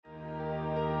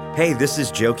Hey, this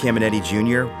is Joe Caminetti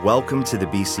Jr. Welcome to the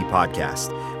BC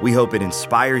Podcast. We hope it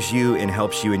inspires you and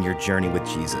helps you in your journey with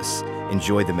Jesus.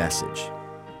 Enjoy the message.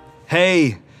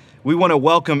 Hey, we want to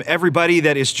welcome everybody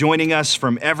that is joining us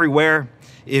from everywhere.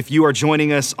 If you are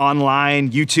joining us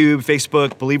online, YouTube,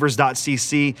 Facebook,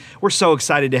 believers.cc, we're so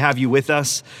excited to have you with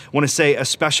us. I want to say a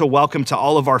special welcome to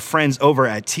all of our friends over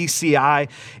at TCI.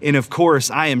 And of course,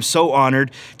 I am so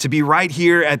honored to be right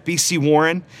here at BC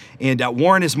Warren. And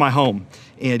Warren is my home.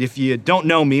 And if you don't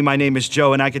know me, my name is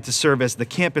Joe, and I get to serve as the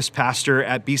campus pastor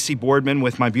at BC Boardman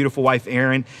with my beautiful wife,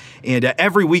 Erin. And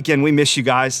every weekend, we miss you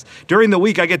guys. During the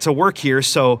week, I get to work here,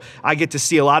 so I get to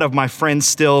see a lot of my friends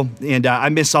still, and I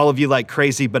miss all of you like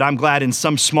crazy, but I'm glad in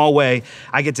some small way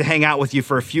I get to hang out with you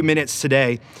for a few minutes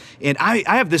today. And I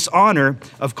have this honor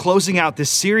of closing out this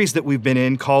series that we've been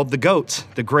in called the G.O.A.T,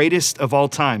 the greatest of all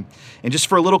time. And just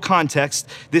for a little context,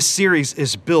 this series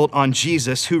is built on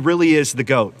Jesus, who really is the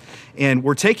GOAT. And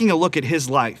we're taking a look at his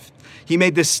life. He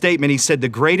made this statement. He said, "The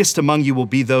greatest among you will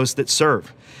be those that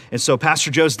serve." And so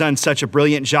Pastor Joe's done such a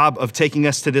brilliant job of taking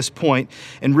us to this point.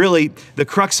 And really, the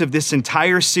crux of this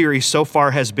entire series so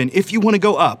far has been, if you want to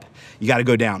go up, you got to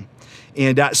go down.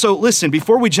 And so listen,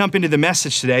 before we jump into the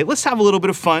message today, let's have a little bit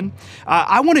of fun.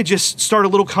 I want to just start a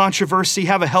little controversy,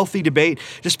 have a healthy debate,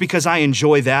 just because I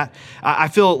enjoy that. I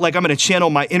feel like I'm going to channel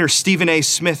my inner Stephen A.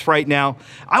 Smith right now.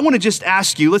 I want to just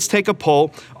ask you, let's take a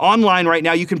poll online right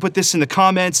now. You can put this in the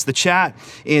comments, the chat,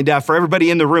 and for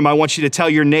everybody in the room, I want you to tell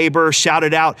your neighbor, shout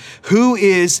it out, who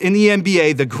is in the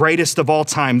NBA the greatest of all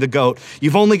time, the GOAT?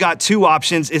 You've only got two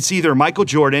options. It's either Michael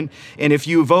Jordan, and if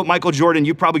you vote Michael Jordan,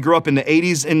 you probably grew up in the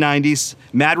 80s and 90s.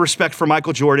 Mad respect for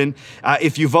Michael Jordan.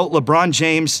 If you vote LeBron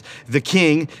James, the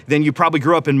king, then you probably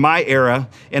grew up in my era.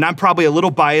 And I'm probably a little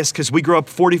biased because we grew up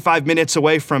 45 minutes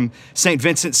away from St.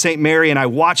 Vincent, St. Mary, and I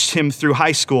watched him through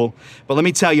high school. But let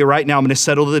me tell you right now, I'm going to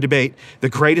settle the debate. The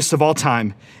greatest of all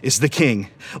time is the king,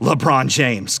 LeBron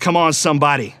James. Come on,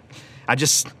 somebody. I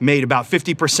just made about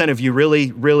 50% of you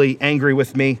really, really angry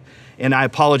with me, and I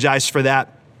apologize for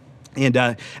that. And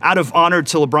out of honor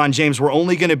to LeBron James, we're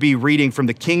only going to be reading from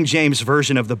the King James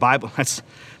Version of the Bible. It's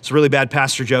a really bad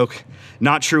pastor joke.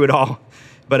 Not true at all.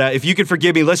 But if you could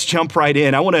forgive me, let's jump right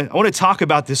in. I want to talk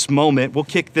about this moment. We'll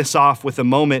kick this off with a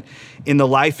moment in the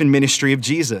life and ministry of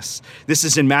Jesus. This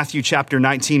is in Matthew chapter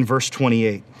 19, verse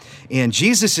 28. And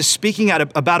Jesus is speaking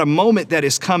about a moment that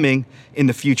is coming in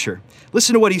the future.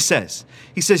 Listen to what he says.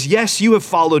 He says, "Yes, you have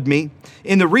followed me.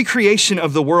 In the recreation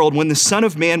of the world, when the Son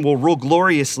of Man will rule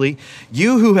gloriously,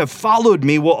 you who have followed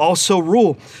me will also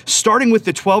rule, starting with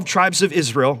the 12 tribes of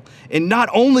Israel. And not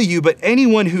only you, but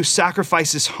anyone who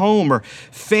sacrifices home or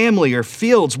family or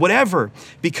fields, whatever,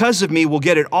 because of me will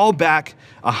get it all back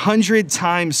 100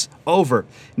 times over.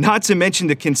 Not to mention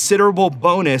the considerable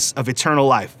bonus of eternal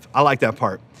life." I like that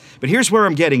part. But here's where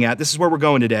I'm getting at. This is where we're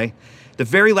going today. The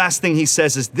very last thing he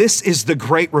says is, this is the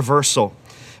great reversal.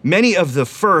 Many of the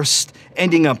first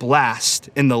ending up last,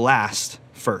 and the last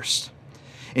first.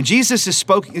 And Jesus is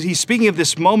he's speaking of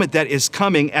this moment that is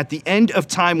coming at the end of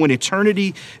time when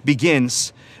eternity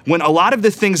begins, when a lot of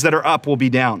the things that are up will be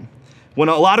down, when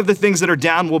a lot of the things that are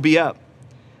down will be up.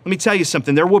 Let me tell you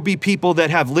something. There will be people that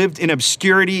have lived in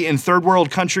obscurity in third world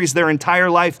countries their entire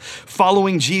life,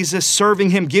 following Jesus,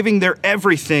 serving him, giving their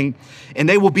everything, and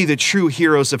they will be the true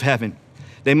heroes of heaven.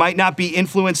 They might not be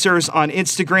influencers on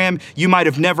Instagram. You might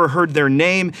have never heard their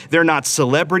name. They're not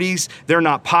celebrities. They're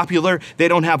not popular. They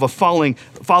don't have a following.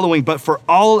 But for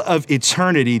all of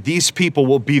eternity, these people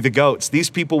will be the GOATs.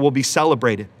 These people will be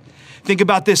celebrated. Think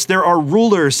about this. There are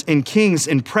rulers and kings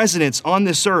and presidents on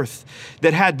this earth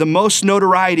that had the most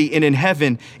notoriety, and in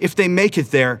heaven, if they make it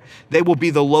there, they will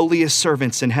be the lowliest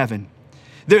servants in heaven.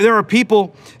 There are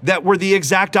people that were the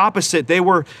exact opposite. They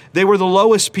were the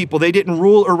lowest people. They didn't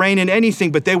rule or reign in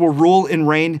anything, but they will rule and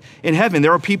reign in heaven.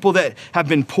 There are people that have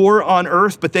been poor on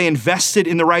earth, but they invested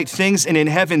in the right things, and in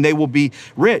heaven they will be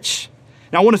rich.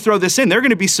 Now, I want to throw this in. There are going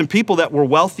to be some people that were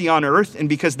wealthy on earth, and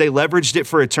because they leveraged it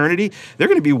for eternity, they're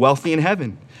going to be wealthy in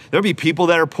heaven. There'll be people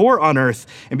that are poor on earth,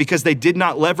 and because they did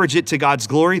not leverage it to God's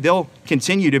glory, they'll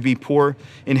continue to be poor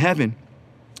in heaven.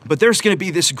 But there's going to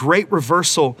be this great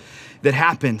reversal that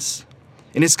happens,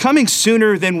 and it's coming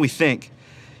sooner than we think.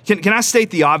 Can I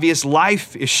state the obvious?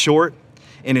 Life is short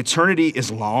and eternity is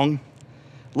long.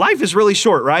 Life is really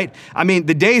short, right? I mean,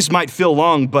 the days might feel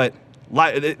long, but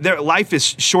life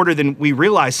is shorter than we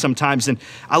realize sometimes. And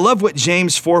I love what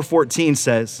James 4:14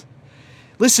 says.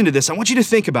 Listen to this. I want you to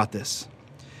think about this.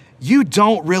 You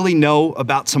don't really know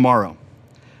about tomorrow.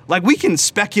 Like, we can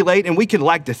speculate and we can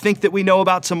like to think that we know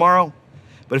about tomorrow.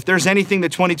 But if there's anything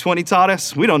that 2020 taught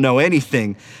us, we don't know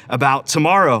anything about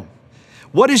tomorrow.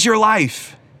 What is your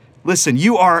life? Listen,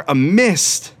 you are a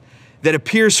mist that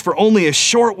appears for only a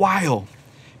short while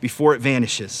before it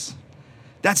vanishes.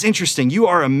 That's interesting. You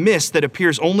are a mist that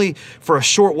appears only for a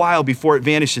short while before it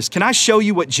vanishes. Can I show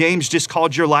you what James just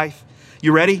called your life?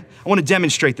 You ready? I want to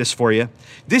demonstrate this for you.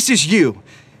 This is you,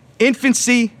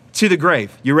 infancy to the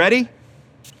grave. You ready?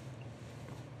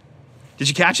 Did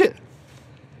you catch it?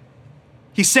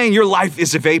 He's saying your life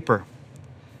is a vapor.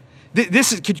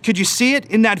 Could you see it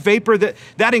in that vapor?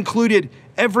 That included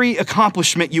every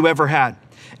accomplishment you ever had,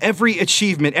 every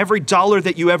achievement, every dollar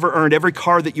that you ever earned, every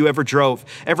car that you ever drove,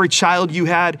 every child you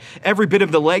had, every bit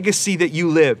of the legacy that you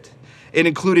lived. It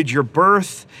included your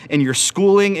birth and your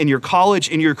schooling and your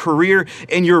college and your career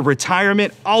and your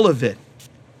retirement, all of it.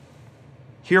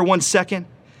 Here 1 second,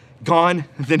 gone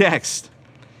the next.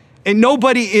 And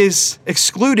nobody is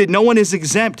excluded. No one is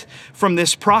exempt from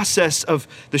this process of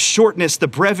the shortness, the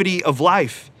brevity of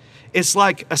life. It's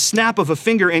like a snap of a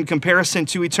finger in comparison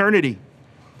to eternity.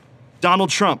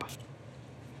 Donald Trump,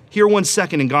 here 1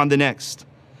 second and gone the next.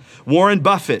 Warren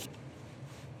Buffett.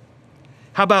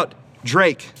 How about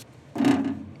Drake?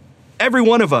 Every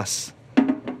one of us,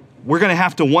 we're going to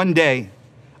have to one day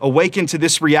awaken to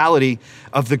this reality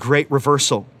of the great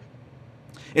reversal.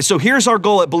 And so here's our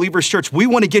goal at Believers Church. We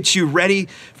want to get you ready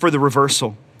for the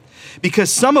reversal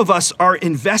because some of us are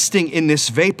investing in this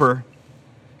vapor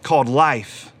called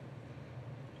life.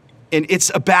 And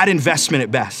it's a bad investment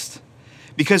at best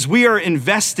because we are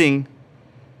investing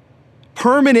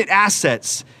permanent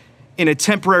assets in a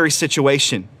temporary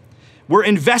situation. We're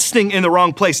investing in the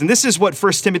wrong place. And this is what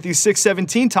 1 Timothy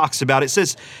 6:17 talks about. It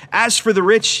says, as for the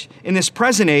rich in this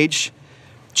present age,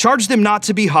 charge them not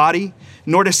to be haughty,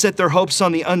 nor to set their hopes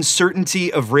on the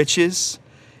uncertainty of riches.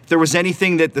 If there was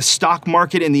anything that the stock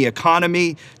market and the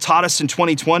economy taught us in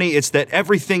 2020, it's that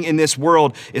everything in this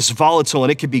world is volatile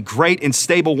and it could be great and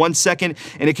stable 1 second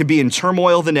and it could be in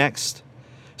turmoil the next.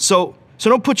 So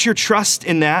don't put your trust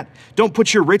in that. Don't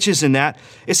put your riches in that.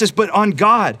 It says, but on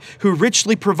God, who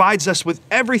richly provides us with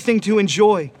everything to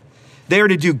enjoy. They are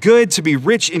to do good, to be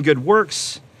rich in good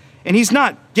works. And he's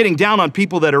not getting down on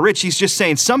people that are rich. He's just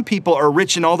saying some people are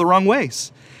rich in all the wrong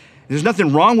ways. There's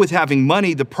nothing wrong with having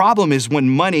money. The problem is when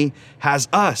money has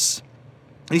us.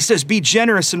 And he says, be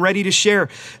generous and ready to share,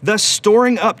 thus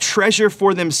storing up treasure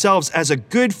for themselves as a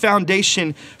good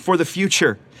foundation for the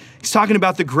future. He's talking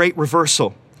about the great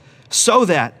reversal, so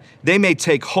that they may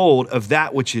take hold of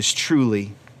that which is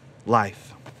truly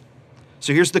life.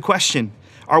 So here's the question.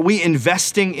 Are we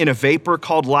investing in a vapor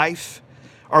called life?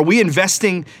 Are we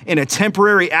investing in a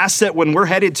temporary asset when we're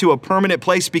headed to a permanent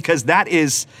place? Because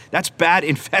that's bad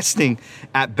investing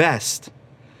at best.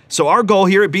 So our goal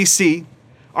here at BC,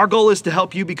 our goal is to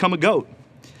help you become a GOAT.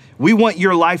 We want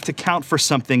your life to count for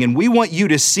something, and we want you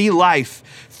to see life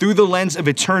through the lens of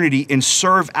eternity and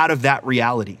serve out of that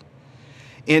reality.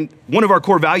 And one of our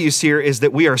core values here is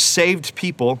that we are saved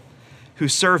people who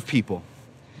serve people.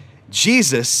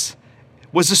 Jesus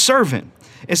was a servant.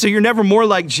 And so you're never more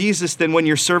like Jesus than when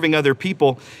you're serving other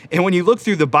people. And when you look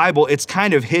through the Bible, it's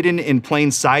kind of hidden in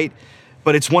plain sight,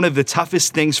 but it's one of the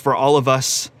toughest things for all of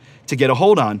us to get a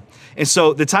hold on. And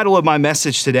so the title of my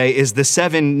message today is The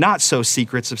 7 Not So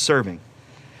Secrets of Serving.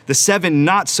 The 7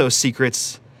 Not So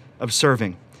Secrets of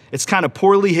Serving. It's kind of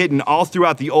poorly hidden all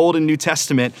throughout the Old and New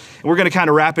Testament. And we're going to kind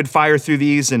of rapid fire through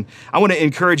these. And I want to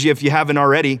encourage you, if you haven't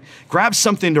already, grab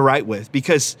something to write with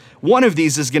because one of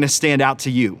these is going to stand out to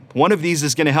you. One of these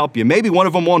is going to help you. Maybe one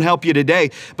of them won't help you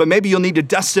today, but maybe you'll need to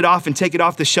dust it off and take it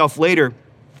off the shelf later.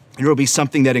 And it'll be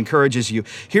something that encourages you.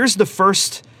 Here's the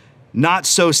first not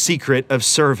so secret of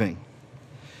serving.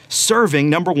 Serving,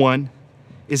 number one,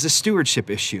 is a stewardship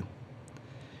issue.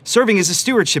 Serving is a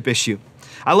stewardship issue.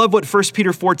 I love what 1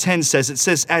 Peter 4:10 says. It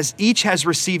says, as each has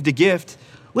received a gift,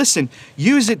 listen,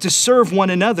 use it to serve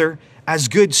one another as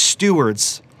good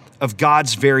stewards of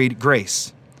God's varied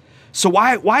grace. So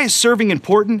why is serving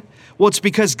important? Well, it's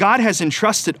because God has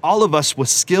entrusted all of us with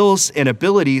skills and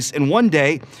abilities, and one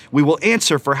day we will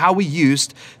answer for how we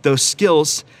used those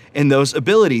skills and those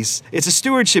abilities. It's a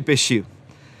stewardship issue.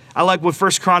 I like what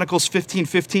 1 Chronicles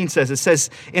 15:15 says. It says,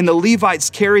 and the Levites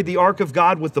carried the ark of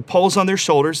God with the poles on their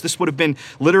shoulders. This would have been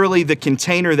literally the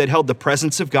container that held the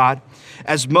presence of God,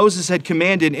 as Moses had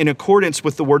commanded in accordance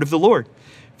with the word of the Lord.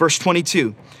 Verse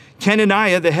 22,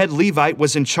 Kenaniah, the head Levite,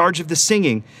 was in charge of the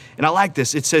singing. And I like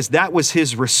this. It says that was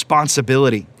his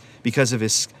responsibility because of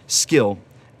his skill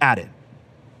at it.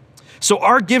 So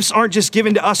our gifts aren't just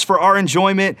given to us for our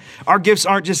enjoyment. Our gifts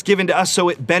aren't just given to us so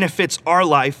it benefits our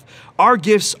life. Our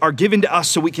gifts are given to us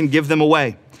so we can give them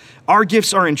away. Our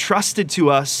gifts are entrusted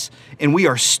to us, and we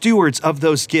are stewards of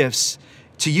those gifts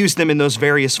to use them in those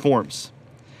various forms.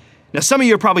 Now, some of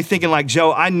you are probably thinking like,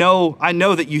 Joe, I know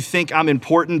that you think I'm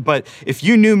important, but if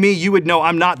you knew me, you would know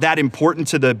I'm not that important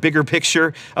to the bigger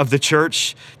picture of the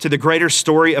church, to the greater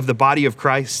story of the body of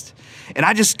Christ. And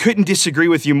I just couldn't disagree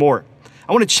with you more.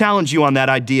 I want to challenge you on that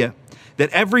idea that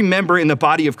every member in the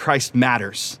body of Christ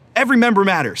matters. Every member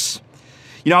matters.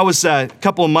 You know, I was a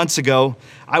couple of months ago,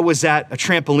 I was at a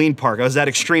trampoline park. I was at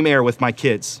Extreme Air with my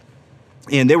kids,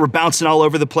 and they were bouncing all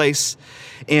over the place.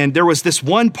 And there was this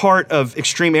one part of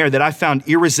Extreme Air that I found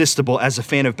irresistible as a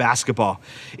fan of basketball.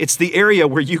 It's the area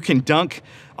where you can dunk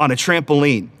on a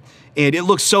trampoline. And it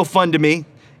looks so fun to me.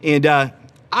 And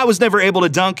I was never able to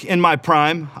dunk in my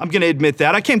prime. I'm going to admit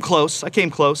that. I came close.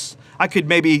 I could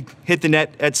maybe hit the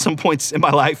net at some points in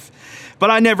my life, but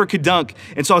I never could dunk.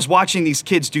 And so I was watching these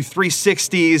kids do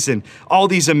 360s and all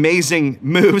these amazing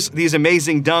moves, these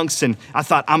amazing dunks, and I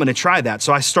thought, I'm gonna try that.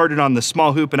 So I started on the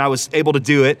small hoop and I was able to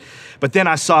do it, but then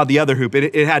I saw the other hoop.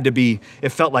 It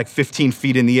felt like 15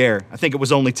 feet in the air. I think it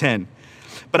was only 10.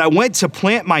 But I went to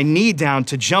plant my knee down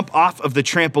to jump off of the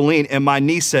trampoline, and my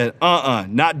knee said,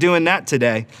 not doing that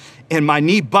today. And my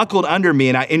knee buckled under me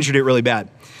and I injured it really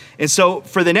bad. And so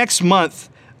for the next month,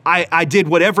 I did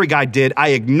what every guy did. I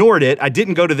ignored it. I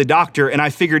didn't go to the doctor, and I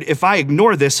figured if I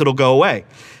ignore this, it'll go away.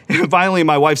 And finally,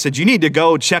 my wife said, you need to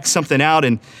go check something out.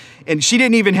 And she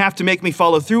didn't even have to make me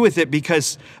follow through with it,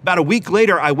 because about a week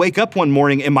later, I wake up one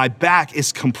morning and my back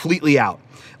is completely out.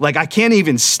 Like, I can't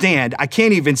even stand. I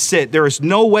can't even sit. There is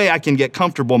no way I can get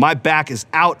comfortable. My back is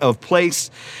out of place.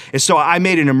 And so I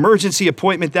made an emergency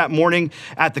appointment that morning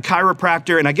at the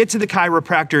chiropractor, and I get to the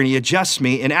chiropractor and he adjusts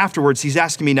me. And afterwards, he's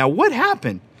asking me, now, what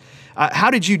happened?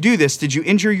 How did you do this? Did you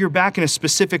injure your back in a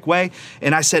specific way?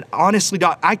 And I said, honestly,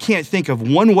 Doc, I can't think of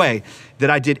one way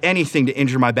that I did anything to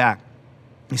injure my back.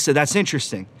 He said, that's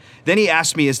interesting. Then he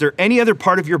asked me, is there any other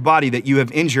part of your body that you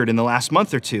have injured in the last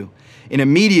month or two? And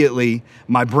immediately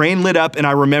my brain lit up and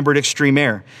I remembered Extreme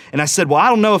Air. And I said, well, I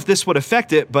don't know if this would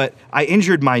affect it, but I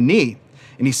injured my knee.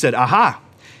 And he said, aha.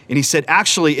 And he said,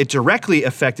 actually, it directly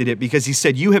affected it, because he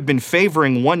said, you have been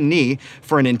favoring one knee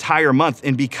for an entire month.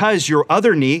 And because your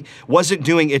other knee wasn't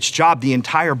doing its job, the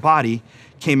entire body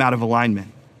came out of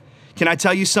alignment. Can I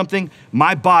tell you something?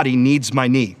 My body needs my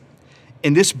knee.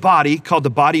 And this body, called the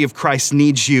body of Christ,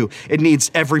 needs you. It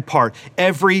needs every part.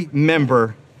 Every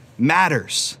member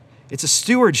matters. It's a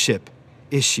stewardship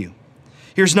issue.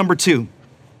 Here's number 2.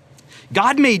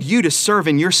 God made you to serve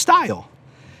in your style.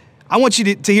 I want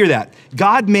you to hear that.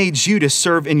 God made you to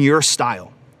serve in your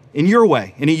style, in your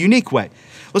way, in a unique way.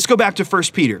 Let's go back to 1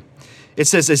 Peter. It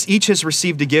says, as each has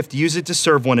received a gift, use it to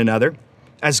serve one another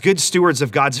as good stewards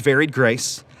of God's varied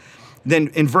grace. Then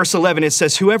in verse 11, it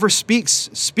says, whoever speaks,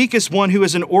 speak as one who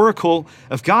is an oracle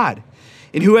of God.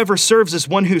 And whoever serves as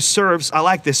one who serves, I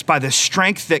like this, by the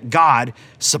strength that God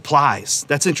supplies.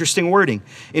 That's interesting wording.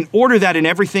 In order that in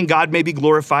everything God may be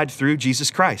glorified through Jesus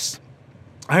Christ.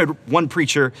 I heard one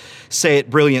preacher say it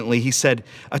brilliantly. He said,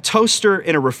 a toaster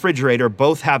and a refrigerator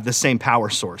both have the same power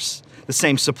source, the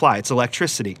same supply. It's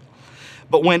electricity.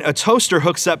 But when a toaster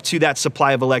hooks up to that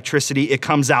supply of electricity, it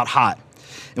comes out hot.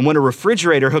 And when a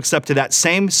refrigerator hooks up to that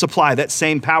same supply, that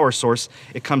same power source,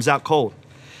 it comes out cold.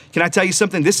 Can I tell you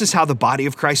something? This is how the body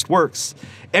of Christ works.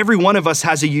 Every one of us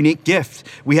has a unique gift.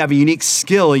 We have a unique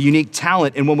skill, a unique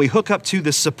talent. And when we hook up to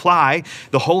the supply,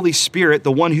 the Holy Spirit,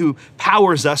 the one who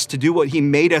powers us to do what he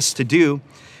made us to do,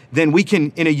 then we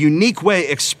can, in a unique way,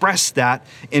 express that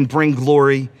and bring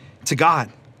glory to God.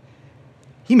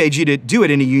 He made you to do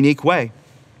it in a unique way.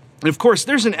 And of course,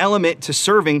 there's an element to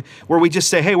serving where we just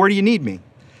say, hey, where do you need me?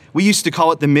 We used to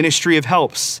call it the ministry of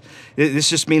helps. This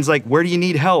just means like, where do you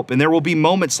need help? And there will be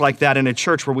moments like that in a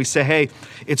church where we say, hey,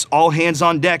 it's all hands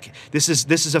on deck. This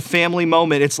is a family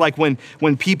moment. It's like when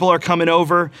people are coming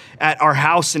over at our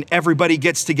house and everybody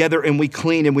gets together and we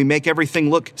clean and we make everything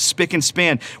look spick and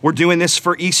span. We're doing this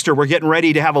for Easter. We're getting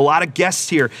ready to have a lot of guests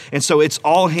here. And so it's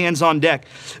all hands on deck.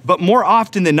 But more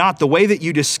often than not, the way that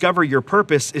you discover your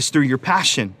purpose is through your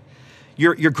passion.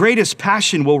 Your greatest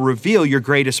passion will reveal your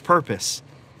greatest purpose.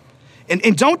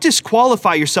 And don't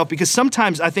disqualify yourself, because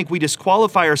sometimes I think we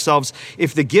disqualify ourselves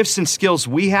if the gifts and skills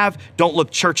we have don't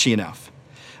look churchy enough.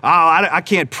 Oh, I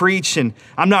can't preach, and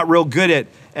I'm not real good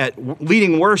at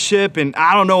leading worship, and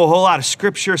I don't know a whole lot of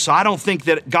scripture, so I don't think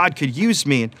that God could use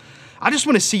me. And I just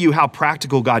want to see you how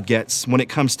practical God gets when it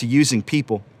comes to using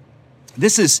people.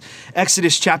 This is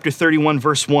Exodus chapter 31,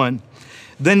 verse 1.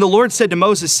 Then the Lord said to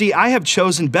Moses, see, I have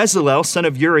chosen Bezalel, son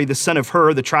of Uri, the son of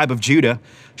Hur, the tribe of Judah.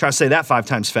 Try to say that 5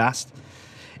 times fast.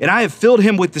 And I have filled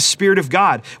him with the Spirit of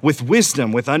God, with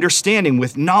wisdom, with understanding,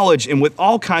 with knowledge, and with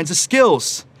all kinds of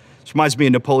skills. This reminds me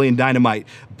of Napoleon Dynamite.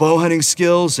 Bow hunting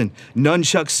skills and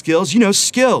nunchuck skills. You know,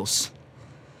 skills.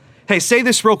 Hey, say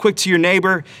this real quick to your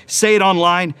neighbor. Say it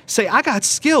online. Say, I got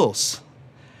skills.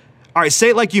 All right,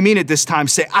 say it like you mean it this time.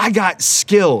 Say, I got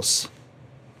skills.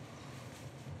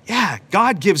 Yeah,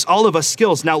 God gives all of us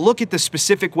skills. Now look at the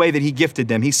specific way that he gifted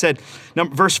them. He said,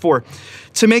 verse 4,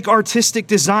 to make artistic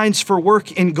designs for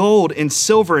work in gold and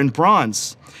silver and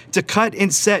bronze, to cut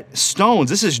and set stones.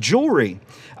 This is jewelry.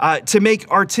 To make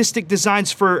artistic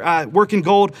designs for work in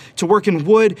gold, to work in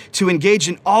wood, to engage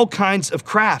in all kinds of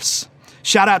crafts.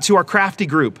 Shout out to our crafty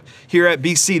group here at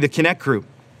BC, the Connect group.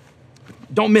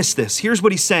 Don't miss this. Here's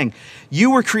what he's saying. You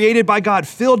were created by God,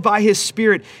 filled by his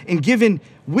Spirit, and given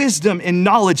wisdom and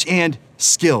knowledge and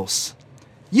skills.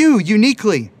 You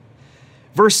uniquely.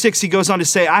 Verse 6, he goes on to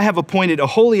say, I have appointed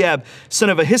Aholiab,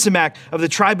 son of Ahisamach of the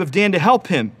tribe of Dan, to help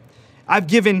him. I've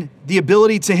given the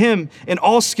ability to him and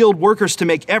all skilled workers to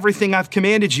make everything I've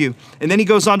commanded you. And then he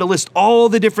goes on to list all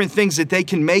the different things that they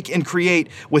can make and create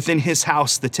within his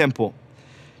house, the temple.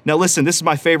 Now listen, this is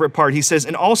my favorite part. He says,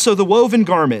 and also the woven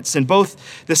garments, and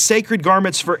both the sacred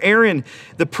garments for Aaron,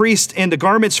 the priest, and the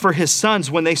garments for his sons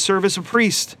when they serve as a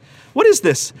priest. What is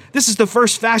this? This is the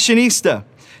first fashionista.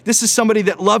 This is somebody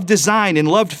that loved design and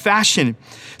loved fashion.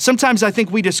 Sometimes I think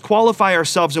we disqualify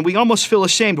ourselves and we almost feel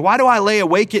ashamed. Why do I lay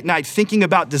awake at night thinking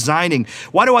about designing?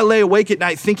 Why do I lay awake at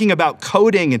night thinking about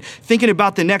coding and thinking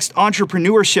about the next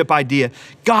entrepreneurship idea?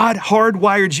 God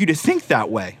hardwired you to think that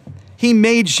way. He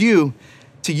made you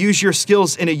to use your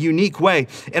skills in a unique way.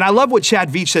 And I love what Chad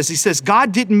Veach says. He says,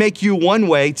 God didn't make you one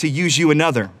way to use you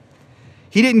another.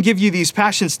 He didn't give you these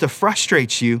passions to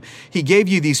frustrate you. He gave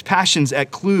you these passions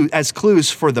as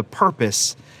clues for the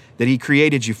purpose that he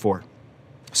created you for.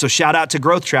 So shout out to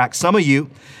Growth Track. Some of you,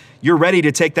 you're ready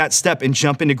to take that step and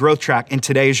jump into Growth Track, and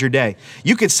today is your day.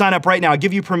 You could sign up right now. I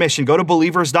give you permission. Go to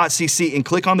believers.cc and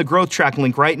click on the Growth Track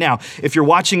link right now. If you're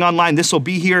watching online, this will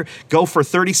be here. Go for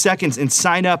 30 seconds and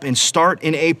sign up and start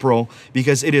in April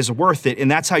because it is worth it, and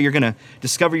that's how you're going to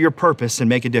discover your purpose and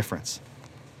make a difference.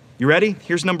 You ready?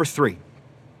 Here's number 3.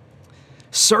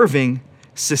 Serving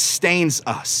sustains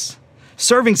us.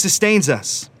 Serving sustains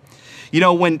us. You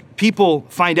know, when people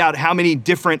find out how many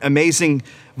different amazing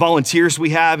volunteers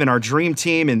we have in our dream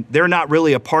team and they're not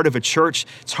really a part of a church,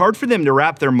 it's hard for them to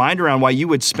wrap their mind around why you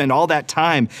would spend all that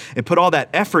time and put all that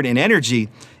effort and energy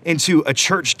into a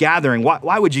church gathering.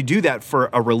 Why would you do that for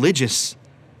a religious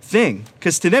thing?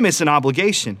 Because to them, it's an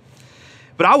obligation.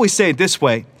 But I always say it this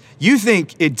way. You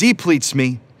think it depletes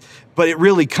me, but it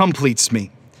really completes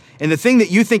me. And the thing that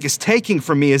you think is taking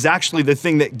from me is actually the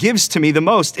thing that gives to me the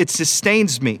most. It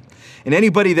sustains me. And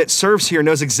anybody that serves here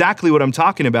knows exactly what I'm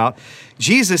talking about.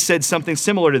 Jesus said something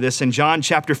similar to this in John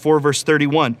chapter 4, verse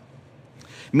 31.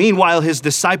 Meanwhile, his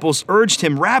disciples urged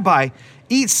him, Rabbi,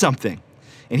 eat something.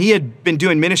 And he had been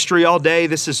doing ministry all day.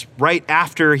 This is right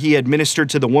after he had ministered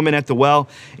to the woman at the well.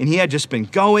 And he had just been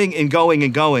going and going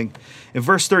and going. In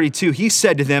verse 32, he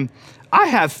said to them, I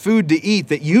have food to eat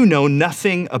that you know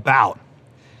nothing about.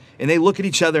 And they look at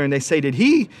each other and they say, did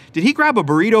he grab a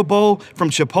burrito bowl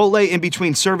from Chipotle in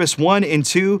between service 1 and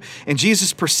 2? And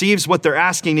Jesus perceives what they're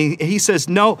asking. And he says,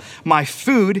 no, my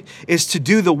food is to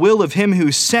do the will of him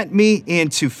who sent me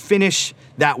and to finish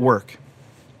that work.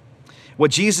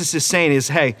 What Jesus is saying is,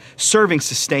 hey, serving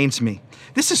sustains me.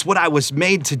 This is what I was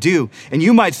made to do. And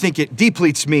you might think it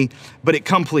depletes me, but it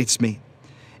completes me.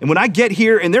 And when I get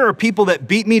here, and there are people that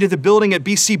beat me to the building at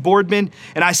BC Boardman,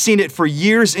 and I've seen it for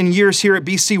years and years here at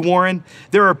BC Warren.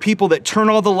 There are people that turn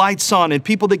all the lights on and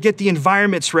people that get the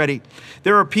environments ready.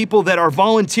 There are people that are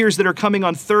volunteers that are coming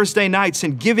on Thursday nights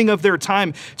and giving of their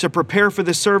time to prepare for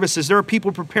the services. There are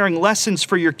people preparing lessons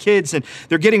for your kids, and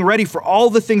they're getting ready for all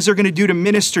the things they're going to do to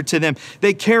minister to them.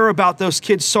 They care about those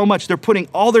kids so much. They're putting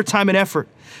all their time and effort.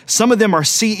 Some of them are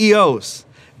CEOs,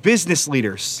 business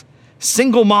leaders,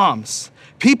 single moms,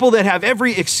 people that have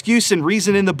every excuse and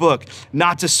reason in the book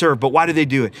not to serve. But why do they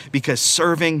do it? Because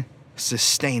serving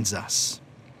sustains us.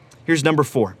 Here's number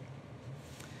 4.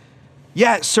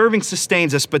 Yeah, serving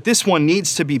sustains us, but this one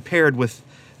needs to be paired with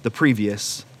the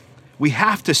previous. We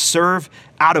have to serve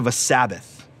out of a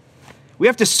Sabbath. We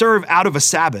have to serve out of a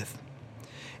Sabbath.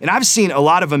 And I've seen a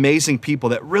lot of amazing people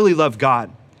that really love God.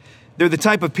 They're the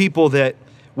type of people that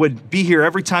would be here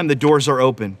every time the doors are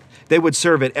open. They would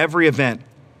serve at every event.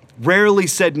 Rarely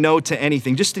said no to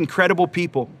anything, just incredible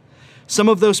people. Some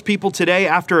of those people today,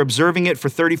 after observing it for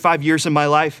 35 years in my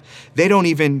life, they don't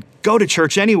even go to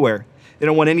church anywhere. They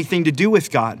don't want anything to do with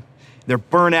God. They're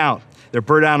burnt out. They're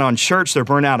burnt out on church. They're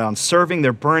burnt out on serving.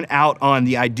 They're burnt out on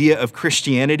the idea of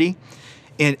Christianity.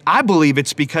 And I believe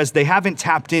it's because they haven't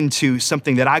tapped into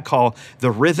something that I call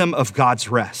the rhythm of God's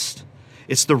rest.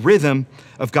 It's the rhythm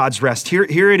of God's rest. Here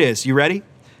it is. You ready?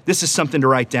 This is something to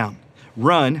write down.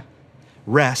 Run,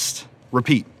 rest,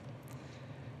 repeat.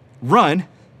 Run,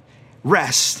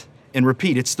 rest, and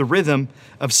repeat. It's the rhythm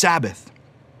of Sabbath.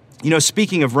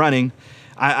 Speaking of running,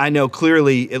 I know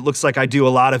clearly it looks like I do a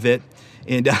lot of it.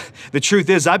 And the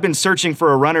truth is, I've been searching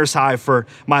for a runner's high for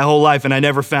my whole life, and I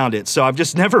never found it. So I've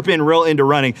just never been real into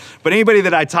running. But anybody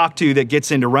that I talk to that gets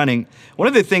into running, one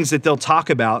of the things that they'll talk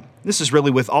about, this is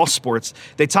really with all sports,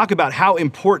 they talk about how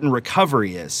important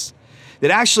recovery is.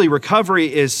 That actually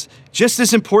recovery is just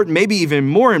as important, maybe even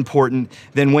more important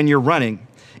than when you're running.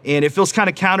 And it feels kind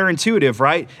of counterintuitive,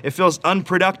 right? It feels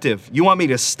unproductive. You want me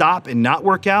to stop and not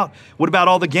work out? What about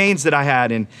all the gains that I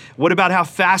had? And what about how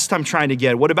fast I'm trying to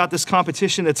get? What about this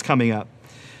competition that's coming up?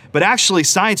 But actually,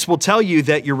 science will tell you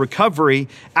that your recovery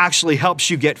actually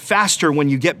helps you get faster when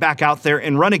you get back out there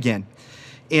and run again.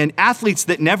 And athletes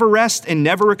that never rest and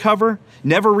never recover,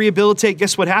 never rehabilitate,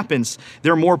 guess what happens?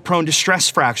 They're more prone to stress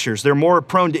fractures. They're more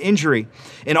prone to injury.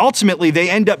 And ultimately, they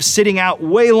end up sitting out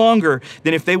way longer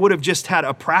than if they would have just had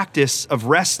a practice of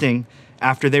resting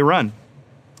after they run.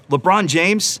 LeBron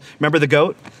James, remember the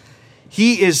GOAT?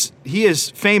 He is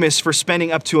famous for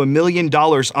spending up to $1 million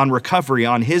on recovery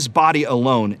on his body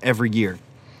alone every year,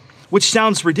 which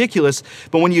sounds ridiculous,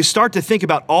 but when you start to think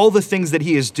about all the things that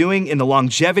he is doing and the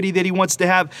longevity that he wants to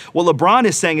have, what LeBron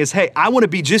is saying is, hey, I want to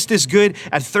be just as good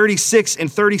at 36 and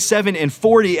 37 and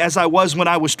 40 as I was when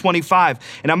I was 25.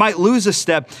 And I might lose a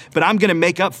step, but I'm going to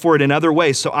make up for it in other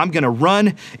ways. So I'm going to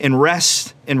run and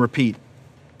rest and repeat.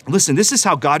 Listen, this is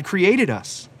how God created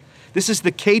us. This is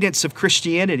the cadence of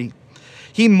Christianity.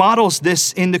 He models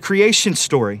this in the creation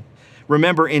story.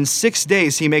 Remember, in 6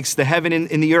 days, he makes the heaven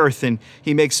and the earth, and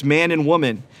he makes man and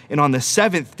woman. And on the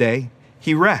seventh day,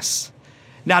 he rests.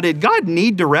 Now, did God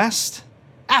need to rest?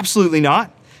 Absolutely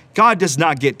not. God does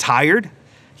not get tired.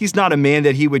 He's not a man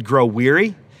that he would grow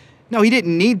weary. No, he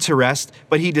didn't need to rest,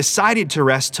 but he decided to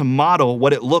rest to model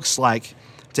what it looks like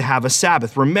to have a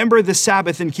Sabbath. Remember the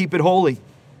Sabbath and keep it holy.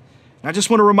 And I just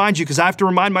want to remind you, because I have to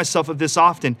remind myself of this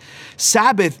often,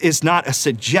 Sabbath is not a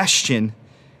suggestion,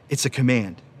 it's a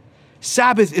command.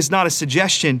 Sabbath is not a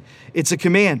suggestion, it's a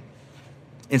command.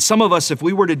 And some of us, if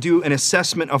we were to do an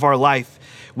assessment of our life,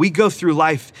 we go through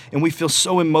life and we feel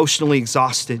so emotionally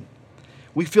exhausted.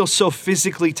 We feel so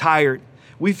physically tired.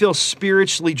 We feel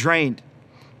spiritually drained.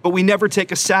 But we never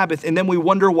take a Sabbath, and then we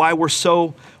wonder why we're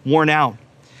so worn out.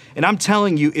 And I'm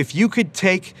telling you, if you could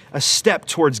take a step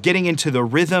towards getting into the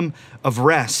rhythm of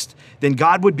rest, then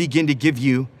God would begin to give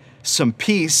you some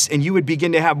peace, and you would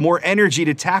begin to have more energy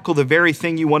to tackle the very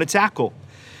thing you want to tackle.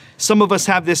 Some of us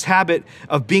have this habit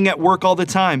of being at work all the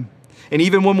time. And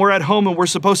even when we're at home and we're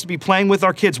supposed to be playing with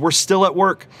our kids, we're still at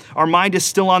work. Our mind is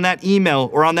still on that email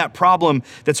or on that problem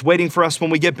that's waiting for us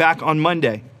when we get back on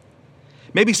Monday.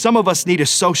 Maybe some of us need a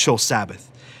social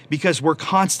Sabbath because we're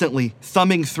constantly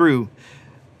thumbing through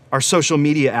our social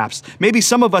media apps. Maybe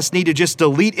some of us need to just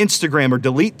delete Instagram or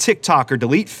delete TikTok or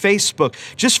delete Facebook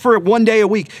just for 1 day a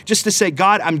week, just to say,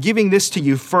 God, I'm giving this to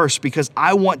you first because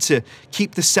I want to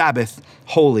keep the Sabbath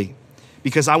holy,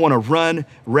 because I want to run,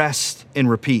 rest, and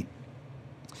repeat.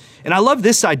 And I love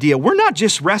this idea. We're not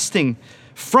just resting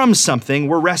from something,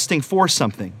 we're resting for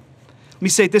something. Let me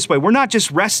say it this way. We're not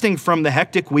just resting from the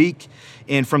hectic week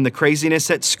and from the craziness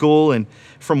at school and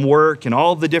from work and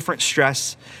all the different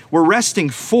stress. We're resting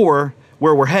for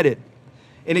where we're headed.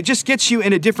 And it just gets you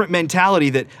in a different mentality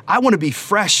that I want to be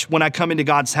fresh when I come into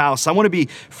God's house. I want to be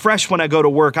fresh when I go to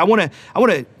work. I want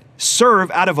to serve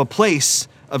out of a place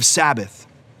of Sabbath.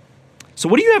 So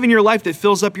what do you have in your life that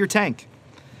fills up your tank?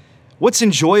 What's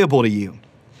enjoyable to you?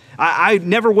 I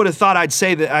never would have thought I'd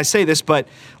say that. I say this, but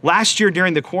last year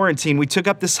during the quarantine, we took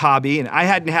up this hobby, and I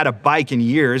hadn't had a bike in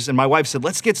years. And my wife said,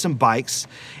 let's get some bikes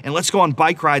and let's go on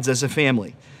bike rides as a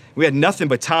family. We had nothing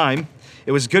but time.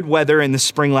 It was good weather in the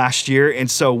spring last year. And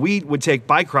so we would take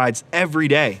bike rides every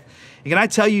day. And can I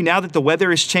tell you, now that the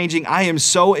weather is changing, I am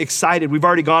so excited. We've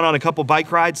already gone on a couple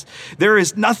bike rides. There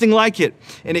is nothing like it.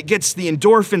 And it gets the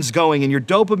endorphins going and your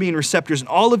dopamine receptors and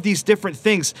all of these different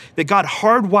things that God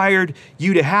hardwired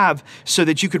you to have so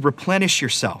that you could replenish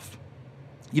yourself.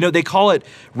 You know, they call it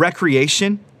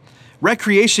recreation.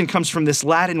 Recreation comes from this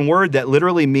Latin word that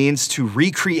literally means to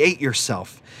recreate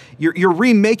yourself. You're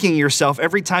remaking yourself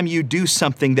every time you do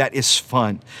something that is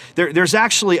fun. There's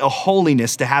actually a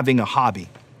holiness to having a hobby.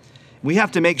 We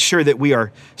have to make sure that we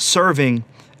are serving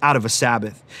out of a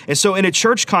Sabbath. And so in a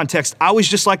church context, I always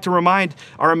just like to remind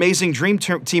our amazing dream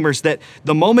teamers that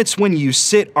the moments when you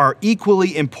sit are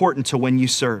equally important to when you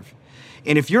serve.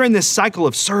 And if you're in this cycle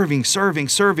of serving,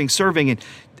 and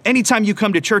anytime you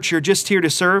come to church, you're just here to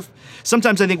serve.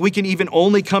 Sometimes I think we can even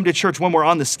only come to church when we're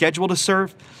on the schedule to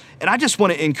serve. And I just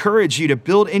want to encourage you to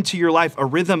build into your life a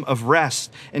rhythm of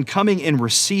rest and coming and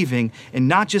receiving, and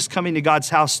not just coming to God's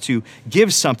house to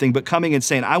give something, but coming and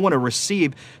saying, I want to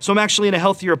receive, so I'm actually in a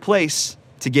healthier place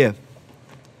to give.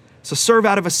 So serve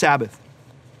out of a Sabbath.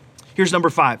 Here's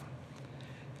number 5.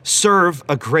 Serve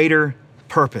a greater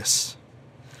purpose.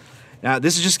 Now,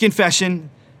 this is just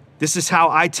confession. This is how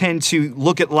I tend to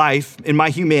look at life in my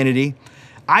humanity.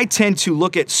 I tend to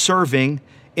look at serving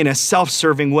in a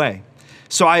self-serving way.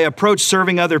 So I approach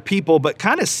serving other people, but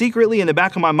kind of secretly in the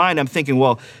back of my mind, I'm thinking,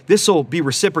 well, this will be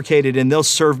reciprocated and they'll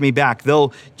serve me back.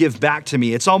 They'll give back to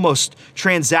me. It's almost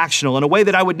transactional in a way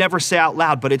that I would never say out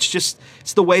loud, but it's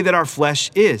the way that our flesh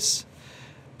is.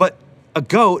 But a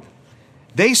goat,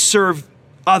 they serve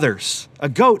others. A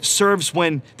goat serves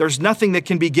when there's nothing that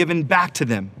can be given back to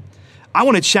them. I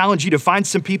want to challenge you to find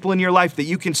some people in your life that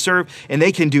you can serve and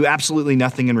they can do absolutely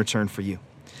nothing in return for you.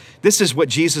 This is what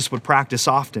Jesus would practice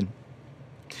often.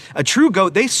 A true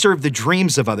goat, they serve the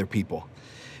dreams of other people.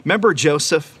 Remember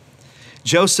Joseph?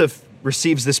 Joseph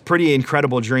receives this pretty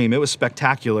incredible dream. It was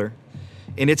spectacular.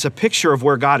 And it's a picture of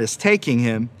where God is taking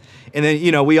him. And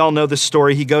then, we all know the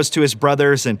story. He goes to his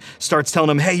brothers and starts telling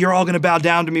them, hey, you're all going to bow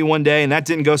down to me one day. And that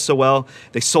didn't go so well.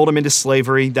 They sold him into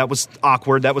slavery. That was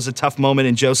awkward. That was a tough moment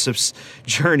in Joseph's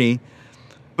journey.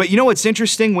 But you know what's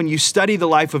interesting? When you study the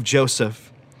life of Joseph,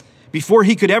 before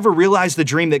he could ever realize the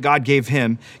dream that God gave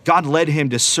him, God led him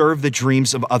to serve the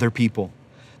dreams of other people.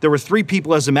 There were 3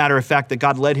 people, as a matter of fact, that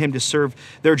God led him to serve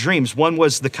their dreams. One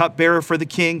was the cupbearer for the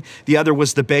king, the other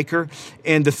was the baker,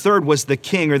 and the third was the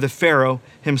king or the Pharaoh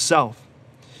himself.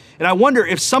 And I wonder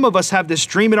if some of us have this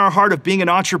dream in our heart of being an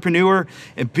entrepreneur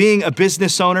and being a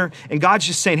business owner, and God's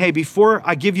just saying, hey, before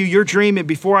I give you your dream and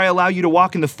before I allow you to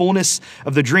walk in the fullness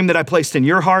of the dream that I placed in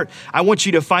your heart, I want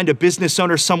you to find a business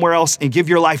owner somewhere else and give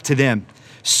your life to them.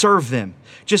 Serve them.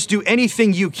 Just do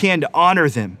anything you can to honor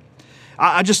them.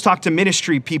 I just talked to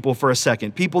ministry people for a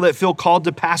second, people that feel called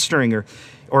to pastoring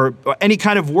or any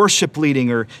kind of worship leading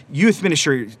or youth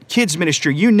ministry, kids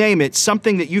ministry, you name it,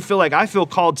 something that you feel like I feel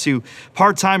called to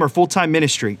part-time or full-time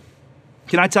ministry.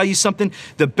 Can I tell you something?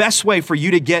 The best way for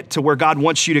you to get to where God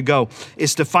wants you to go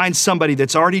is to find somebody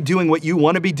that's already doing what you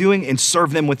want to be doing and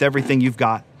serve them with everything you've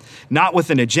got. Not with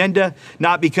an agenda,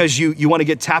 not because you want to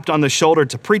get tapped on the shoulder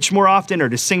to preach more often or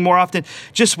to sing more often,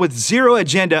 just with zero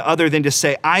agenda other than to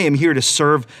say, I am here to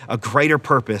serve a greater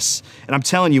purpose. And I'm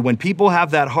telling you, when people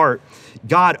have that heart,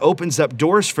 God opens up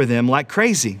doors for them like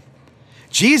crazy.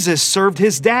 Jesus served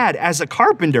his dad as a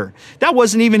carpenter. That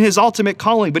wasn't even his ultimate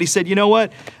calling, but he said, you know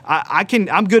what?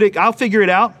 I'll figure it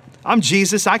out. I'm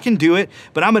Jesus, I can do it,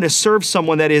 but I'm going to serve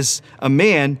someone that is a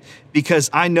man because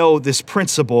I know this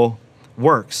principle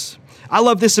works. I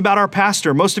love this about our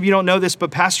pastor. Most of you don't know this,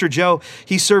 but Pastor Joe,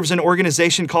 he serves an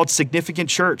organization called Significant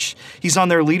Church. He's on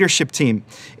their leadership team.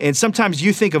 And sometimes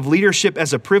you think of leadership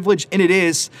as a privilege, and it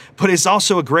is, but it's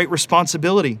also a great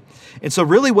responsibility. And so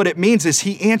really what it means is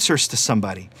he answers to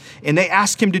somebody and they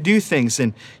ask him to do things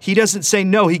and he doesn't say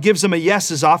no. He gives them a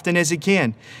yes as often as he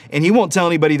can. And he won't tell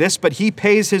anybody this, but he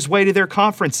pays his way to their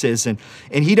conferences and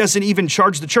he doesn't even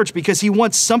charge the church because he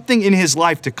wants something in his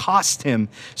life to cost him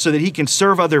so that he can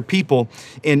serve other people.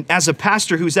 And as a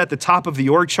pastor who's at the top of the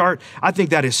org chart, I think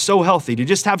that is so healthy to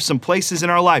just have some places in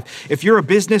our life. If you're a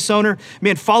business owner,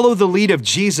 man, follow the lead of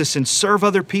Jesus and serve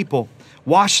other people.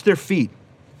 Wash their feet,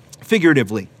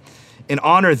 figuratively, and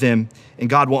honor them, and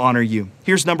God will honor you.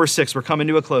 Here's number 6. We're coming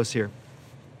to a close here.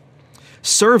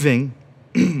 Serving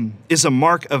is a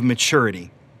mark of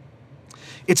maturity.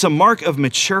 It's a mark of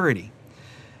maturity.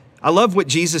 I love what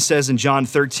Jesus says in John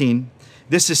 13.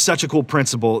 This is such a cool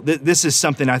principle. This is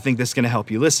something I think that's going to help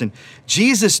you. Listen,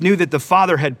 Jesus knew that the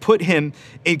Father had put him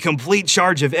in complete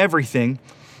charge of everything,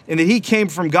 and that he came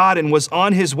from God and was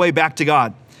on his way back to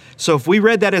God. So if we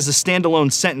read that as a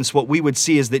standalone sentence, what we would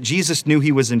see is that Jesus knew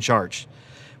he was in charge.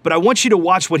 But I want you to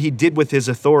watch what he did with his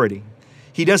authority.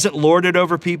 He doesn't lord it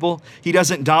over people. He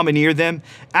doesn't domineer them.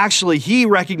 Actually, he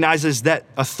recognizes that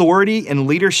authority and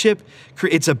leadership,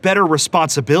 it's a better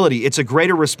responsibility. It's a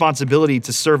greater responsibility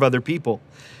to serve other people.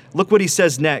 Look what he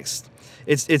says next.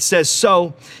 It says,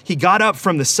 so he got up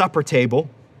from the supper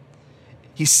table.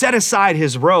 He set aside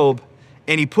his robe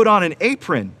and he put on an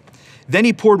apron. Then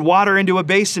he poured water into a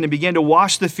basin and began to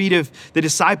wash the feet of the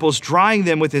disciples, drying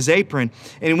them with his apron.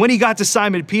 And when he got to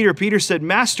Simon Peter, Peter said,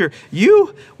 Master,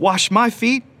 you wash my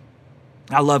feet?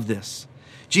 I love this.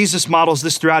 Jesus models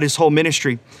this throughout his whole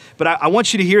ministry. But I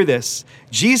want you to hear this.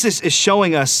 Jesus is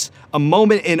showing us a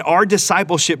moment in our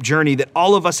discipleship journey that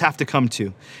all of us have to come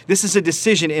to. This is a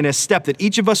decision and a step that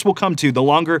each of us will come to the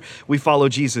longer we follow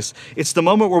Jesus. It's the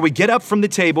moment where we get up from the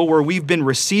table, where we've been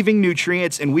receiving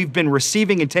nutrients and we've been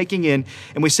receiving and taking in,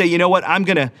 and we say, you know what, I'm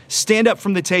gonna stand up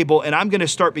from the table and I'm gonna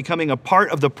start becoming a part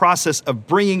of the process of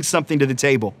bringing something to the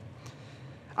table.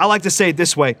 I like to say it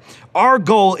this way: our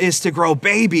goal is to grow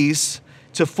babies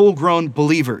to full-grown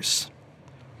believers.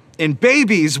 And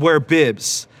babies wear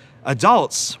bibs.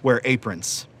 Adults wear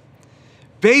aprons.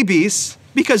 Babies,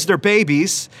 because they're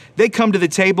babies, they come to the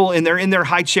table and they're in their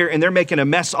high chair and they're making a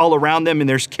mess all around them, and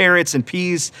there's carrots and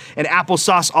peas and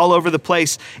applesauce all over the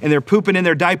place, and they're pooping in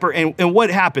their diaper, and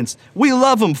what happens? We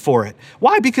love them for it.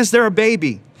 Why? Because they're a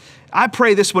baby. I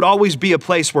pray this would always be a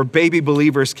place where baby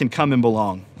believers can come and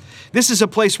belong. This is a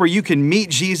place where you can meet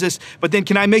Jesus, but then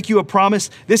can I make you a promise?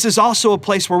 This is also a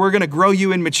place where we're gonna grow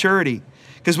you in maturity,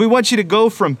 because we want you to go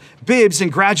from bibs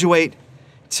and graduate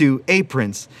to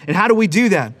aprons. And how do we do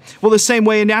that? Well, the same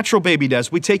way a natural baby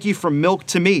does. We take you from milk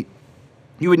to meat.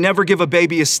 You would never give a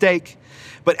baby a steak,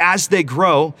 but as they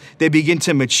grow, they begin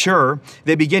to mature.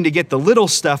 They begin to get the little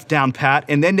stuff down pat,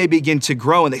 and then they begin to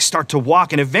grow and they start to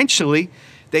walk, and eventually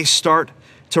they start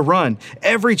to run.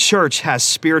 Every church has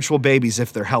spiritual babies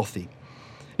if they're healthy.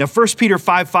 Now, 1 Peter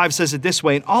 5:5 says it this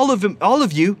way: and all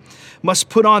of you must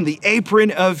put on the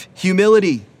apron of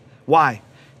humility. Why?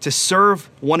 To serve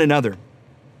one another.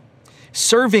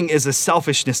 Serving is a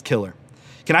selfishness killer.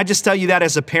 Can I just tell you that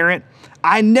as a parent?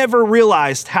 I never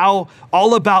realized how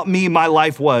all about me my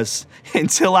life was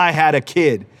until I had a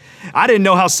kid. I didn't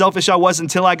know how selfish I was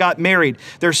until I got married.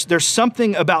 There's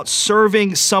something about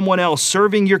serving someone else,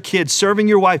 serving your kids, serving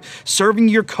your wife, serving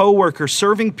your coworker,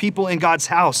 serving people in God's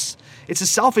house. It's a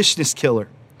selfishness killer.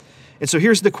 And so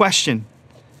here's the question: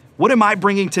 what am I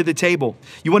bringing to the table?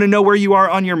 You want to know where you are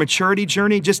on your maturity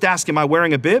journey? Just ask, am I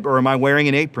wearing a bib or am I wearing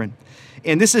an apron?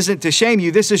 And this isn't to shame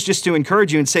you. This is just to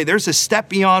encourage you and say there's a step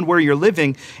beyond where you're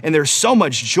living, and there's so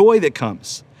much joy that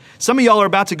comes. Some of y'all are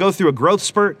about to go through a growth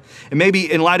spurt, and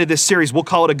maybe in light of this series, we'll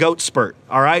call it a GOAT spurt,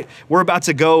 all right? We're about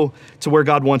to go to where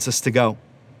God wants us to go.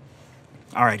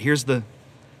 All right, here's the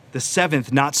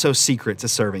seventh not so secret to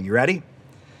serving. You ready?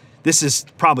 This is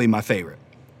probably my favorite.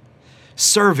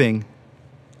 Serving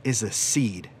is a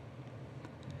seed.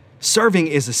 Serving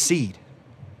is a seed.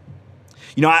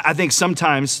 You know, I think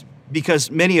sometimes,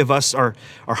 because many of us are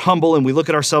humble and we look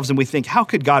at ourselves and we think, how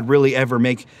could God really ever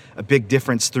make a big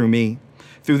difference through me,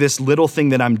 through this little thing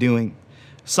that I'm doing?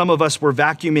 Some of us were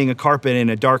vacuuming a carpet in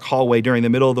a dark hallway during the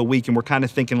middle of the week, and we're kind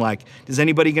of thinking like, is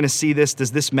anybody gonna see this?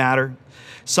 Does this matter?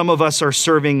 Some of us are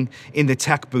serving in the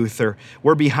tech booth, or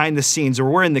we're behind the scenes, or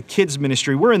we're in the kids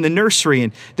ministry, we're in the nursery,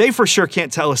 and they for sure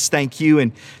can't tell us thank you.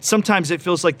 And sometimes it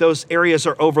feels like those areas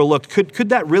are overlooked. Could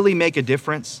that really make a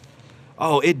difference?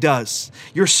 Oh, it does.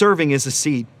 Your serving is a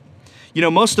seed. You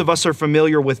know, most of us are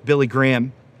familiar with Billy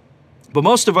Graham, but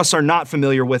most of us are not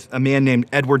familiar with a man named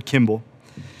Edward Kimball.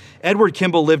 Edward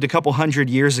Kimball lived a couple hundred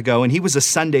years ago, and he was a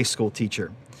Sunday school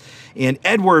teacher. And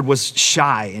Edward was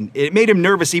shy, and it made him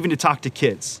nervous even to talk to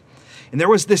kids. And there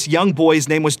was this young boy, his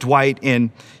name was Dwight, and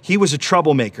he was a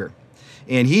troublemaker.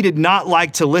 And he did not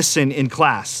like to listen in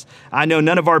class. I know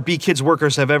none of our Be Kids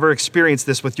workers have ever experienced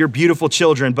this with your beautiful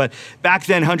children, but back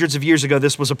then, hundreds of years ago,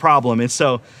 this was a problem. And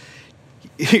so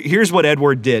here's what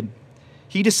Edward did.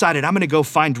 He decided, I'm gonna go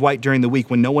find Dwight during the week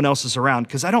when no one else is around,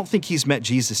 because I don't think he's met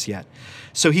Jesus yet.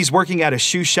 So he's working at a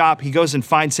shoe shop. He goes and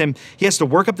finds him. He has to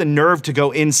work up the nerve to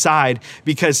go inside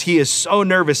because he is so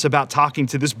nervous about talking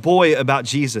to this boy about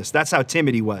Jesus. That's how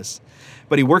timid he was.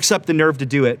 But he works up the nerve to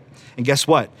do it. And guess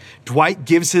what? Dwight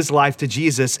gives his life to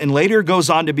Jesus and later goes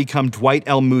on to become Dwight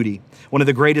L. Moody, one of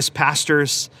the greatest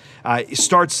pastors.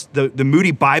 Starts the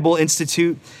Moody Bible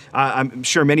Institute. I'm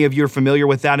sure many of you are familiar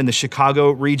with that in the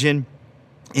Chicago region.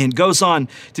 And goes on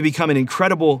to become an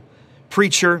incredible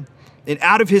preacher. And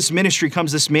out of his ministry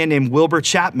comes this man named Wilbur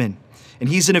Chapman. And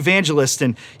he's an evangelist,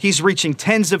 and he's reaching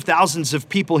tens of thousands of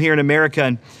people here in America.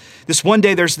 And this one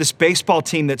day, there's this baseball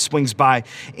team that swings by,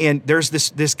 and there's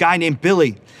this guy named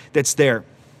Billy that's there.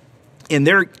 And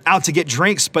they're out to get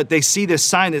drinks, but they see this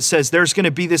sign that says there's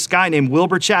gonna be this guy named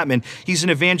Wilbur Chapman. He's an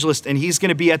evangelist, and he's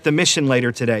gonna be at the mission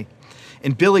later today.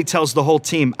 And Billy tells the whole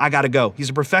team, I gotta go. He's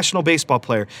a professional baseball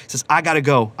player. He says, I gotta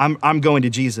go. I'm going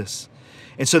to Jesus.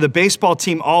 And so the baseball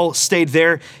team all stayed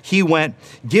there. He went,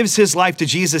 gives his life to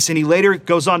Jesus, and he later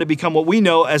goes on to become what we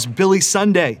know as Billy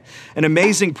Sunday, an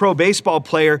amazing pro baseball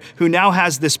player who now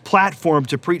has this platform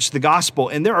to preach the gospel.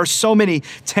 And there are so many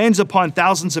tens upon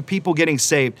thousands of people getting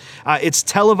saved. It's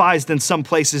televised in some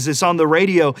places. It's on the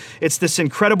radio. It's this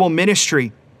incredible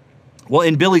ministry. Well,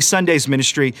 in Billy Sunday's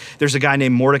ministry, there's a guy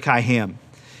named Mordecai Ham.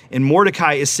 And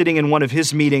Mordecai is sitting in one of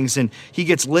his meetings, and he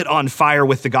gets lit on fire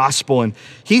with the gospel. And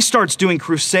he starts doing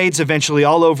crusades eventually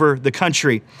all over the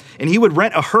country. And he would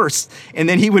rent a hearse, and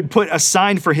then he would put a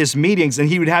sign for his meetings, and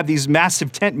he would have these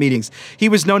massive tent meetings. He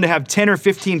was known to have 10 or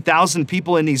 15,000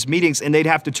 people in these meetings, and they'd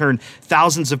have to turn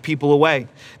thousands of people away.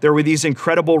 There were these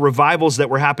incredible revivals that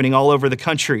were happening all over the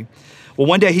country. Well,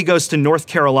 one day he goes to North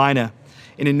Carolina,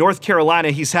 and in North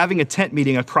Carolina, he's having a tent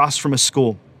meeting across from a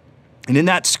school. And in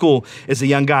that school is a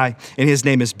young guy, and his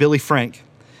name is Billy Frank.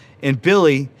 And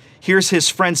Billy hears his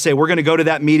friends say, we're going to go to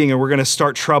that meeting and we're going to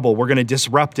start trouble. We're going to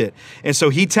disrupt it. And so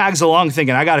he tags along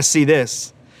thinking, I got to see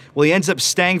this. Well, he ends up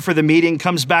staying for the meeting,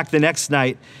 comes back the next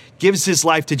night, gives his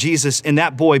life to Jesus. And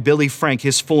that boy, Billy Frank,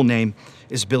 his full name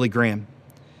is Billy Graham.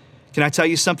 Can I tell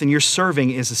you something? Your serving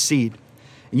is a seed.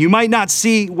 You might not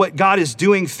see what God is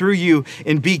doing through you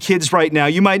in B Kids right now.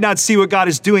 You might not see what God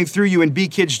is doing through you in B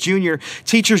Kids Junior.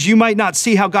 Teachers, you might not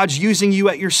see how God's using you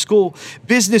at your school.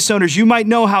 Business owners, you might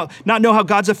not know how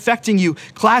God's affecting you.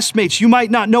 Classmates, you might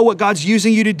not know what God's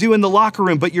using you to do in the locker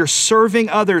room, but your serving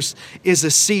others is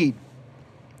a seed.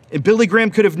 And Billy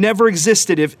Graham could have never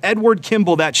existed if Edward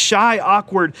Kimball, that shy,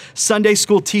 awkward Sunday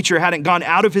school teacher, hadn't gone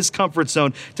out of his comfort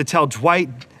zone to tell Dwight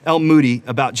L. Moody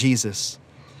about Jesus.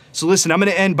 So listen, I'm going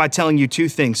to end by telling you two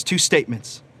things, two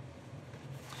statements.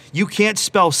 You can't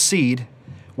spell seed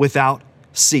without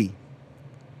C.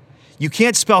 You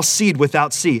can't spell seed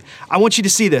without C. I want you to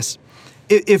see this.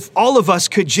 If all of us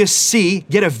could just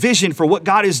get a vision for what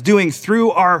God is doing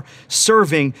through our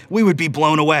serving, we would be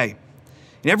blown away.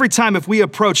 And every time if we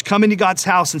approach coming to God's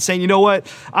house and saying, you know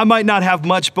what, I might not have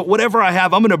much, but whatever I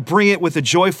have, I'm going to bring it with a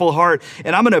joyful heart,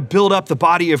 and I'm going to build up the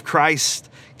body of Christ,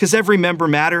 because every member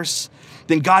matters,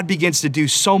 then God begins to do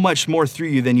so much more through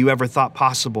you than you ever thought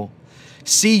possible.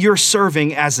 See your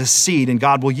serving as a seed, and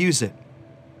God will use it.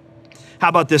 How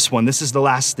about this one? This is the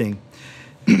last thing.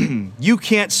 You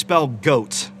can't spell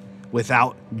goat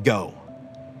without go.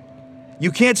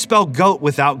 You can't spell goat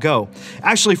without go.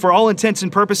 Actually, for all intents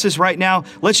and purposes right now,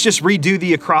 let's just redo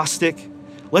the acrostic.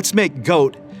 Let's make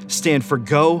GOAT stand for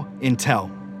go and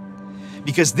tell.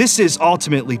 Because this is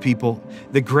ultimately, people,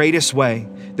 the greatest way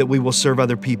that we will serve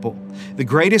other people. The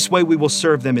greatest way we will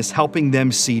serve them is helping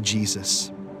them see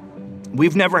Jesus.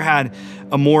 We've never had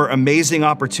a more amazing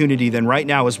opportunity than right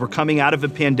now as we're coming out of a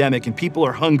pandemic and people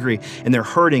are hungry and they're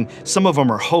hurting. Some of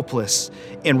them are hopeless.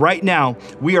 And right now,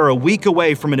 we are a week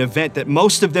away from an event that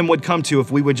most of them would come to if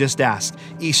we would just ask,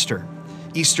 Easter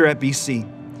at BC.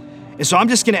 And so I'm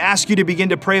just going to ask you to begin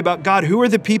to pray about, God, who are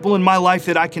the people in my life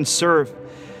that I can serve?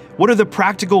 What are the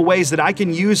practical ways that I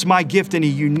can use my gift in a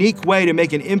unique way to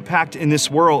make an impact in this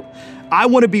world? I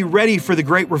want to be ready for the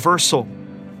great reversal.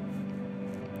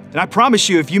 And I promise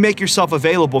you, if you make yourself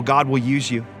available, God will use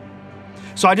you.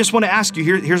 So I just want to ask you,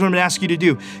 here's what I'm going to ask you to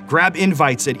do. Grab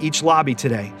invites at each lobby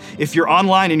today. If you're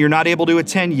online and you're not able to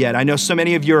attend yet, I know so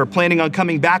many of you are planning on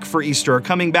coming back for Easter or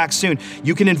coming back soon.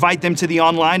 You can invite them to the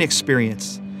online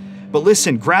experience. But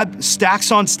listen, grab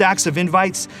stacks on stacks of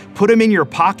invites, put them in your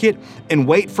pocket, and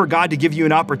wait for God to give you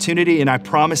an opportunity, and I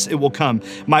promise it will come.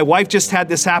 My wife just had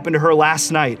this happen to her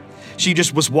last night. She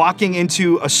just was walking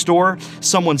into a store,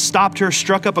 someone stopped her,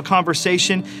 struck up a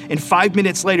conversation, and 5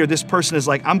 minutes later, this person is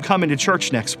like, I'm coming to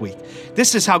church next week.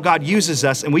 This is how God uses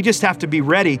us, and we just have to be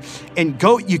ready. And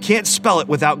go, you can't spell it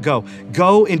without go.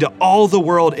 Go into all the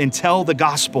world and tell the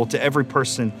gospel to every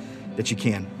person that you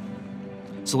can.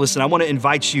 So listen, I want to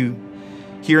invite you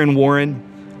here in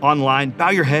Warren, online,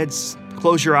 bow your heads,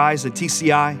 close your eyes at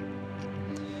TCI.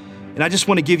 And I just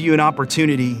want to give you an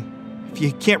opportunity. If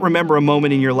you can't remember a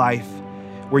moment in your life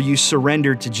where you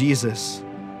surrendered to Jesus,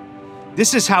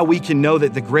 this is how we can know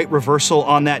that the great reversal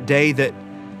on that day that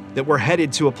we're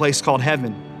headed to a place called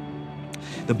heaven.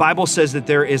 The Bible says that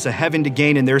there is a heaven to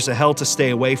gain and there's a hell to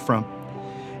stay away from.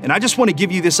 And I just want to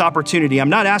give you this opportunity. I'm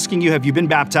not asking you, have you been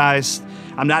baptized?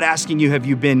 I'm not asking you, have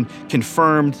you been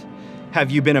confirmed?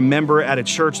 Have you been a member at a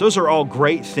church? Those are all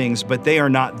great things, but they are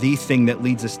not the thing that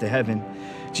leads us to heaven.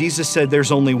 Jesus said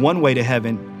there's only one way to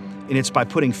heaven, and it's by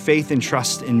putting faith and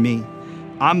trust in me.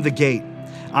 I'm the gate.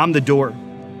 I'm the door.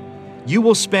 You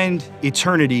will spend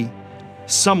eternity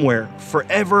somewhere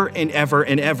forever and ever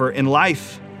and ever, and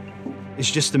life is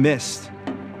just a mist.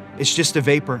 It's just a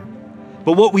vapor.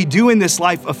 But what we do in this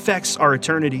life affects our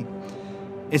eternity.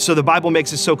 And so the Bible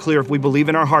makes it so clear, if we believe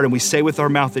in our heart and we say with our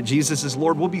mouth that Jesus is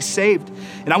Lord, we'll be saved.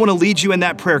 And I want to lead you in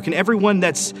that prayer. Can everyone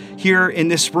that's here in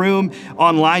this room,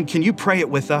 online, can you pray it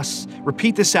with us?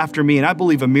 Repeat this after me, and I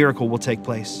believe a miracle will take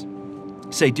place.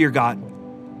 Say, Dear God,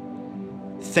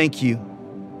 thank you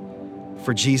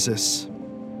for Jesus.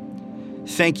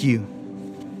 Thank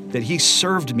you that he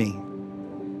served me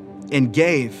and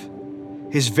gave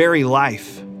his very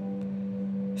life.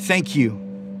 Thank you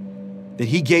that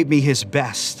he gave me his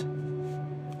best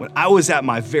when I was at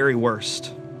my very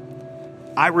worst.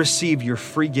 I receive your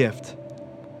free gift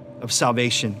of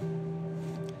salvation,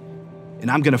 and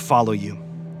I'm going to follow you.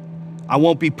 I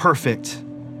won't be perfect,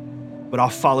 but I'll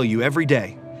follow you every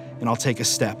day, and I'll take a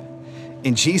step.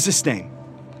 In Jesus' name,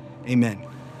 amen.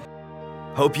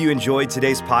 Hope you enjoyed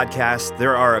today's podcast.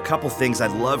 There are a couple things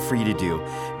I'd love for you to do.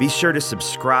 Be sure to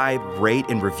subscribe, rate,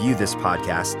 and review this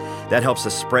podcast. That helps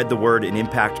us spread the word and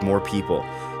impact more people.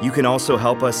 You can also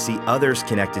help us see others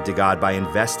connected to God by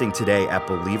investing today at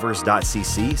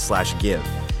believers.cc/give.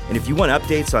 And if you want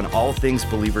updates on all things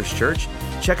Believers Church,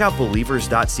 check out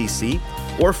believers.cc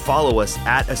or follow us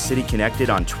at A City Connected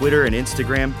on Twitter and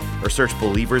Instagram, or search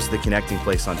Believers The Connecting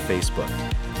Place on Facebook.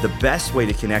 The best way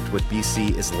to connect with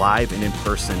BC is live and in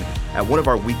person at one of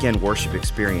our weekend worship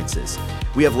experiences.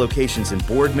 We have locations in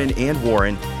Boardman and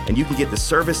Warren, and you can get the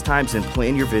service times and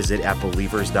plan your visit at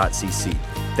believers.cc.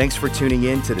 Thanks for tuning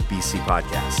in to the BC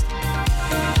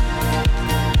Podcast.